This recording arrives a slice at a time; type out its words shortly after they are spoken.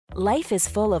Life is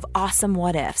full of awesome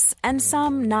what-ifs, and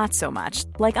some not so much,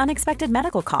 like unexpected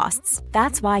medical costs.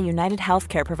 That's why United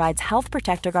Healthcare provides Health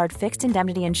Protector Guard fixed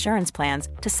indemnity insurance plans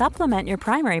to supplement your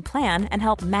primary plan and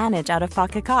help manage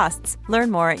out-of-pocket costs.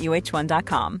 Learn more at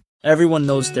uh1.com. Everyone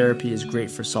knows therapy is great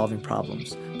for solving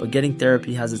problems, but getting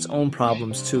therapy has its own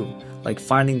problems too, like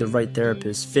finding the right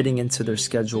therapist, fitting into their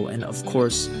schedule, and of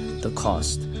course, the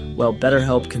cost. Well,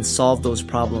 BetterHelp can solve those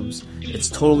problems. It's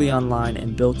totally online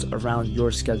and built around your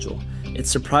schedule.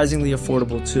 It's surprisingly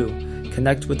affordable too.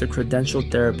 Connect with a credentialed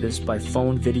therapist by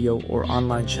phone, video, or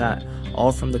online chat,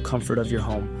 all from the comfort of your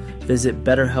home. Visit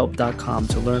BetterHelp.com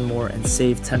to learn more and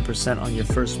save 10% on your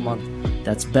first month.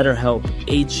 That's BetterHelp,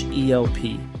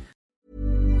 H-E-L-P.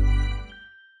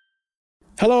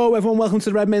 Hello everyone, welcome to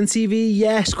the Redmen TV.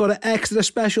 Yes, got an extra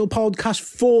special podcast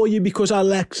for you because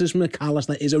Alexis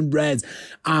McAllister is a Red.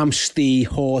 I'm Steve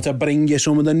Hoare to bring you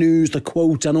some of the news, the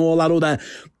quotes and all that other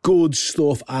good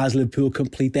stuff as Liverpool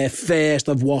complete their first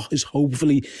of what is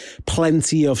hopefully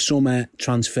plenty of summer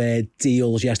transfer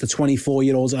deals. Yes, the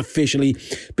 24-year-old's officially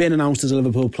been announced as a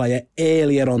Liverpool player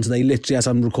earlier on today, literally as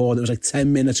I'm recording, it was like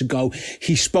 10 minutes ago.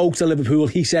 He spoke to Liverpool.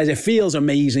 He says it feels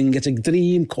amazing. It's a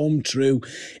dream come true.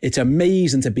 It's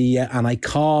amazing to be here and I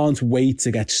can't wait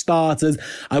to get started.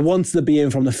 I wanted to be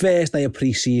in from the first day of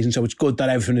pre-season, so it's good that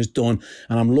everything is done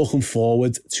and I'm looking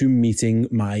forward to meeting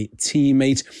my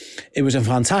teammates. It was a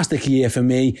fantastic year for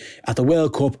me at the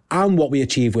World Cup and what we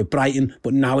achieved with Brighton,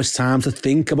 but now it's time to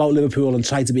think about Liverpool and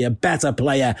try to be a better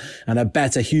player and a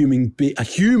better human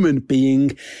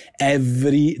being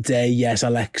every day. Yes,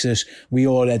 Alexis, we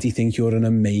already think you're an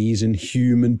amazing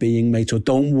human being, mate, so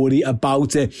don't worry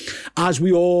about it. As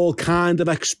we all kind of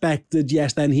expected,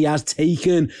 yes, then he has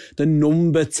taken the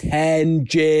number 10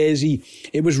 jersey.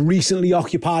 It was recently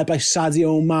occupied by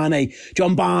Sadio Mane,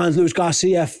 John Barnes, Luis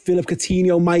Garcia, Philip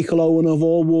Coutinho, Michael Owen have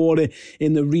all wore it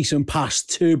in the recent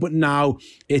past too, but now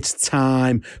it's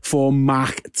time for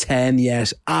Mac 10.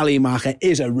 Yes, Ali Macher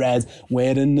is a Red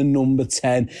wearing the number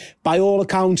 10. By all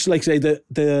accounts, like I say,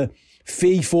 the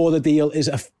fee for the deal is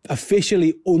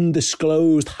officially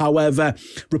undisclosed. However,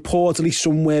 reportedly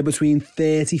somewhere between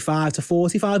 35 to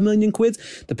 45 million quid,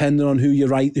 depending on who you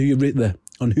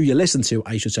listen to,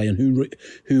 I should say, and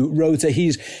who wrote it.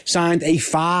 He's signed a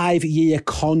 5-year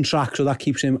contract, so that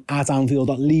keeps him at Anfield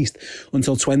at least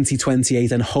until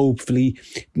 2028 and hopefully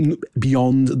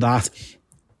beyond that.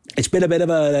 It's been a bit of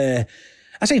a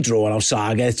I say drawn out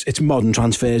saga. It's modern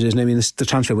transfers, isn't it? I mean, the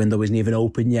transfer window isn't even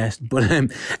open yet, but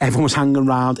everyone was hanging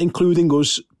around, including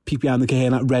us, people behind the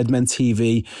curtain at Redmen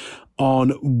TV,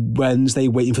 on Wednesday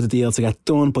waiting for the deal to get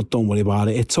done, but don't worry about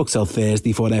it. It took till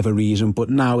Thursday for whatever reason, but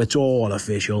now it's all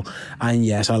official. And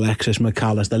yes, Alexis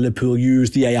McAllister, Liverpool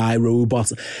used the AI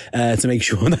robot to make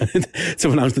sure that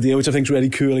to announce the deal, which I think is really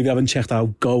cool. If you haven't checked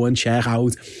out, go and check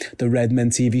out the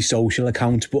Redmen TV social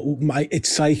account. But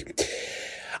it's like,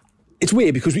 it's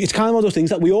weird because it's kind of one of those things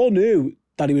that we all knew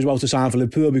that he was about to sign for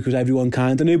Liverpool because everyone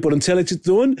kind of knew, but until it's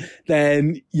done,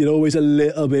 then you're always a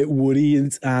little bit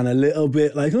worried and a little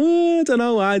bit like, I don't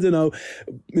know. You know,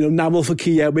 Nabil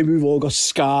Fekir, maybe we've all got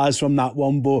scars from that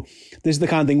one, but this is the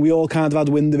kind of thing we all kind of had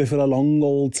wind of it for a long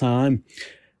old time.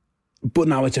 But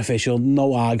now it's official,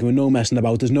 no arguing, no messing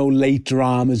about, there's no late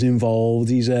dramas involved.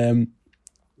 He's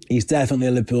definitely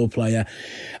a Liverpool player.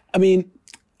 I mean,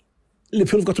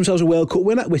 Liverpool have got themselves a World Cup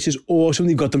winner, which is awesome.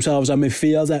 They've got themselves a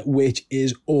midfielder, which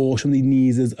is awesome. They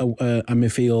needed a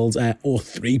midfield or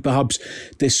three perhaps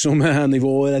this summer, and they've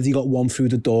already got one through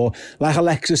the door. Like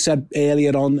Alexis said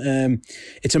earlier on,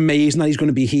 it's amazing that he's going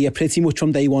to be here pretty much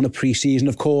from day one of pre-season.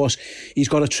 Of course, he's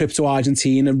got a trip to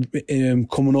Argentina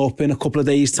coming up in a couple of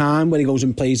days' time where he goes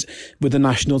and plays with the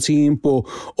national team. But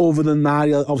other than that,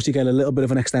 he'll obviously get a little bit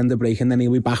of an extended break, and then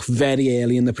he'll be back very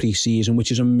early in the pre-season, which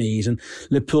is amazing.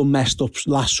 Liverpool messed up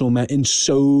last summer in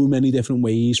so many different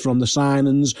ways, from the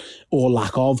signings or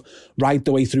lack of, right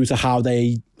the way through to how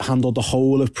they handled the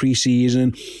whole of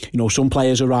pre-season. You know, some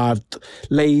players arrived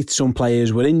late, some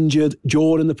players were injured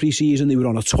during the pre-season, they were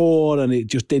on a tour and it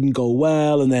just didn't go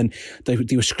well, and then they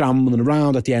were scrambling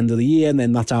around at the end of the year, and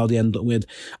then that's how they ended up with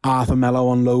Arthur Melo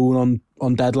on loan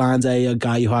on deadline day, a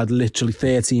guy who had literally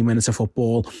 13 minutes of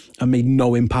football and made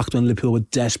no impact when Liverpool were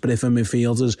desperate for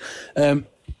midfielders.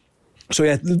 So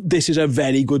yeah, this is a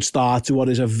very good start to what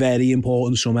is a very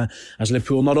important summer, as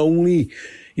Liverpool not only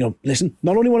listen,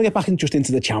 not only want to get back into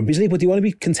the Champions League, but they want to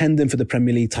be contending for the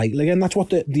Premier League title again. That's what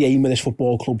the aim of this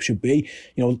football club should be.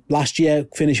 Last year,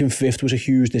 finishing 5th was a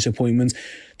huge disappointment.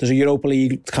 There's a Europa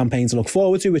League campaign to look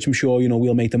forward to, which I'm sure,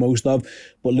 we'll make the most of.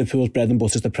 But Liverpool's bread and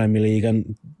butter is the Premier League.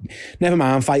 And never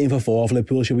mind fighting for 4th,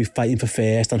 Liverpool should be fighting for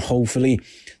 1st. And hopefully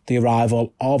the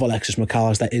arrival of Alexis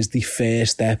McAllister is the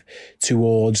first step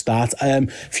towards that.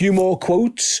 Few more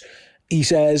quotes. He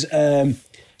says,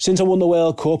 since I won the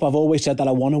World Cup, I've always said that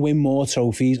I want to win more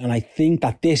trophies, and I think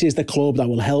that this is the club that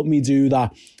will help me do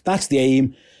that. That's the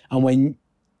aim. And when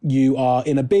you are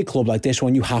in a big club like this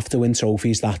one, you have to win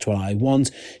trophies. That's what I want.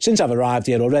 Since I've arrived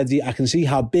here already, I can see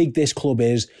how big this club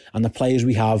is and the players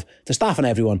we have, the staff and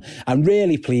everyone. I'm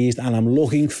really pleased and I'm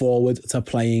looking forward to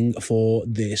playing for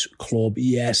this club.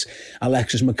 Yes,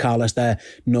 Alexis McAllister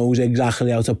knows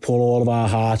exactly how to pull all of our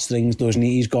heartstrings, doesn't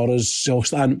he? He's got us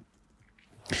just... And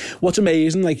what's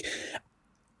amazing,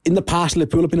 in the past,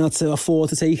 Liverpool have been able to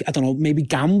afford to take, maybe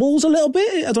gambles a little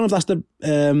bit. I don't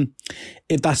know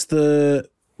if that's the,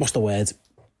 what's the word?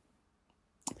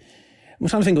 I'm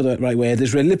trying to think of the right word.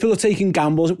 Liverpool are taking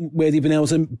gambles where they've been able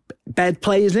to bed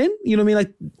players in,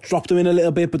 drop them in a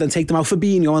little bit, but then take them out.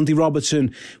 Fabinho, Andy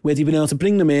Robertson, where they've been able to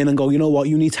bring them in and go, you know what,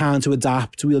 you need time to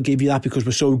adapt. We'll give you that because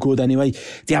we're so good anyway.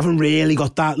 They haven't really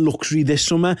got that luxury this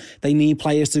summer. They need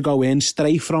players to go in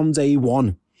straight from day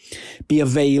one, be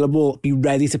available, be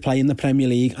ready to play in the Premier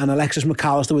League. And Alexis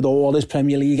McAllister, with all his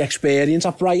Premier League experience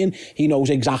at Brighton, he knows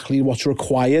exactly what's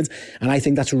required. And I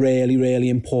think that's really, really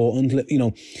important.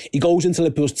 He goes into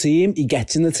Liverpool's team, he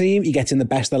gets in the team, he gets in the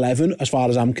best 11 as far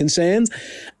as I'm concerned.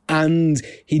 And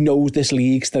he knows this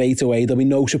league straight away. There'll be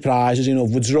no surprises. If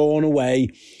we're drawn away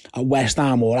at West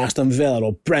Ham or Aston Villa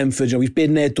or Brentford, he's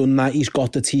been there, done that, he's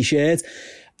got the T-shirt.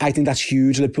 I think that's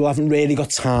huge. Liverpool haven't really got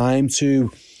time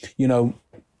to,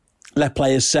 let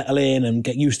players settle in and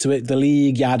get used to it, the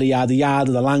league, yada, yada, yada,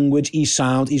 the language, he's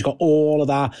sound, he's got all of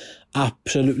that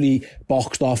absolutely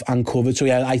boxed off and covered. So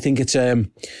yeah, I think that's a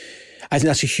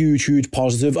huge, huge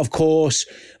positive. Of course,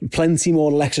 plenty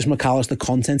more Alexis McAllister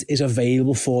content is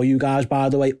available for you guys, by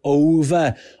the way,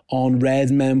 over on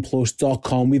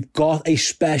redmenplus.com. We've got a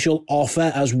special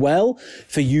offer as well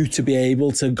for you to be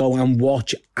able to go and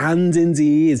watch and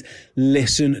indeed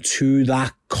listen to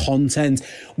that content.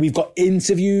 We've got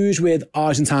interviews with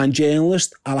Argentine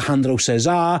journalist Alejandro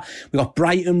Cesar. We've got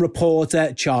Brighton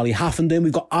reporter Charlie Haffenden.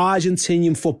 We've got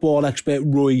Argentinian football expert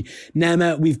Roy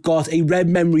Nemeth. We've got a Red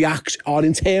Men Reacts. Our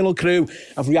internal crew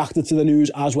have reacted to the news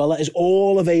as well. That is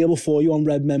all available for you on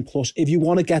Red Men Plus. If you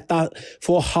want to get that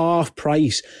for half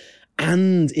price,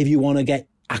 and if you want to get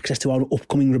access to our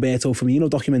upcoming Roberto Firmino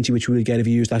documentary, which we will get if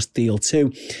you use that deal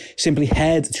too, simply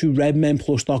head to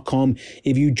redmenplus.com.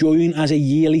 If you join as a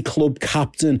yearly club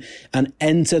captain and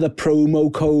enter the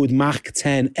promo code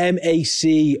MAC10,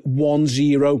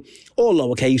 MAC10, all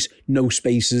lowercase, no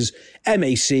spaces,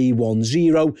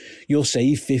 MAC10, you'll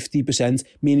save 50%,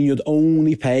 meaning you'd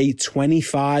only pay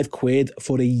 25 quid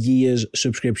for a year's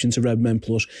subscription to Redmen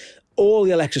Plus. All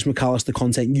the Alexis McAllister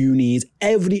content you need,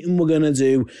 everything we're going to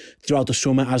do throughout the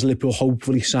summer as Liverpool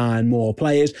hopefully sign more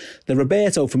players, the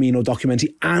Roberto Firmino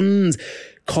documentary, and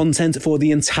content for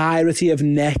the entirety of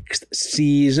next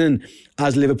season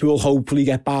as Liverpool hopefully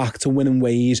get back to winning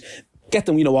ways. Get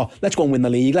them, let's go and win the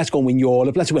league, let's go and win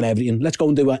Europe, let's win everything, let's go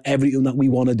and do everything that we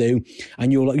want to do,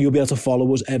 and you'll be able to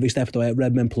follow us every step of the way at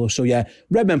Redmen Plus. So yeah,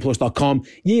 redmenplus.com,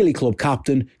 yearly club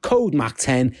captain, code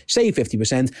MAC10, save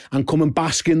 50%, and come and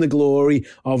bask in the glory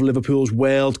of Liverpool's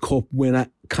World Cup winner.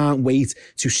 Can't wait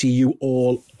to see you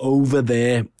all over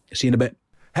there. See you in a bit.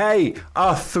 Hey,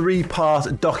 our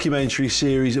 3-part documentary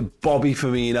series, Bobby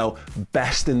Firmino,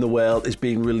 Best in the World, is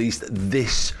being released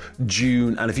this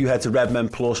June. And if you head to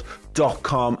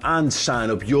redmenplus.com and sign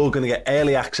up, you're going to get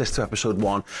early access to episode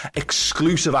 1,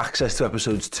 exclusive access to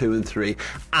episodes 2 and 3,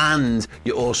 and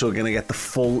you're also going to get the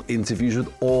full interviews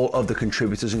with all of the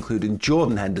contributors, including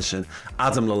Jordan Henderson,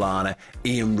 Adam Lallana,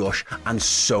 Ian Rush, and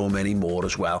so many more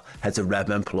as well. Head to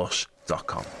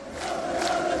redmenplus.com.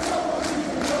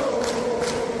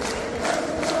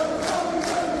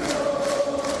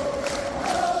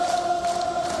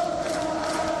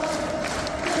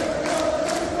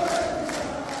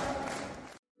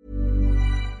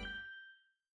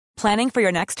 Planning for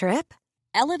your next trip?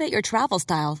 Elevate your travel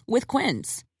style with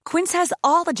Quince. Quince has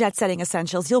all the jet-setting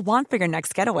essentials you'll want for your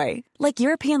next getaway, like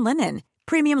European linen,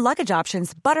 premium luggage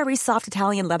options, buttery soft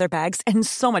Italian leather bags, and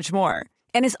so much more.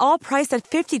 And is all priced at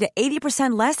 50 to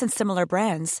 80% less than similar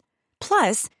brands.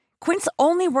 Plus, Quince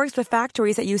only works with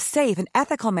factories that use safe and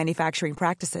ethical manufacturing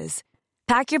practices.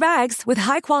 Pack your bags with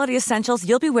high-quality essentials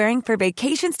you'll be wearing for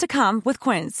vacations to come with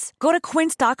Quince. Go to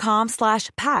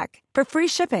quince.com/pack for free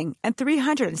shipping and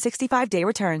 365-day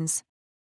returns.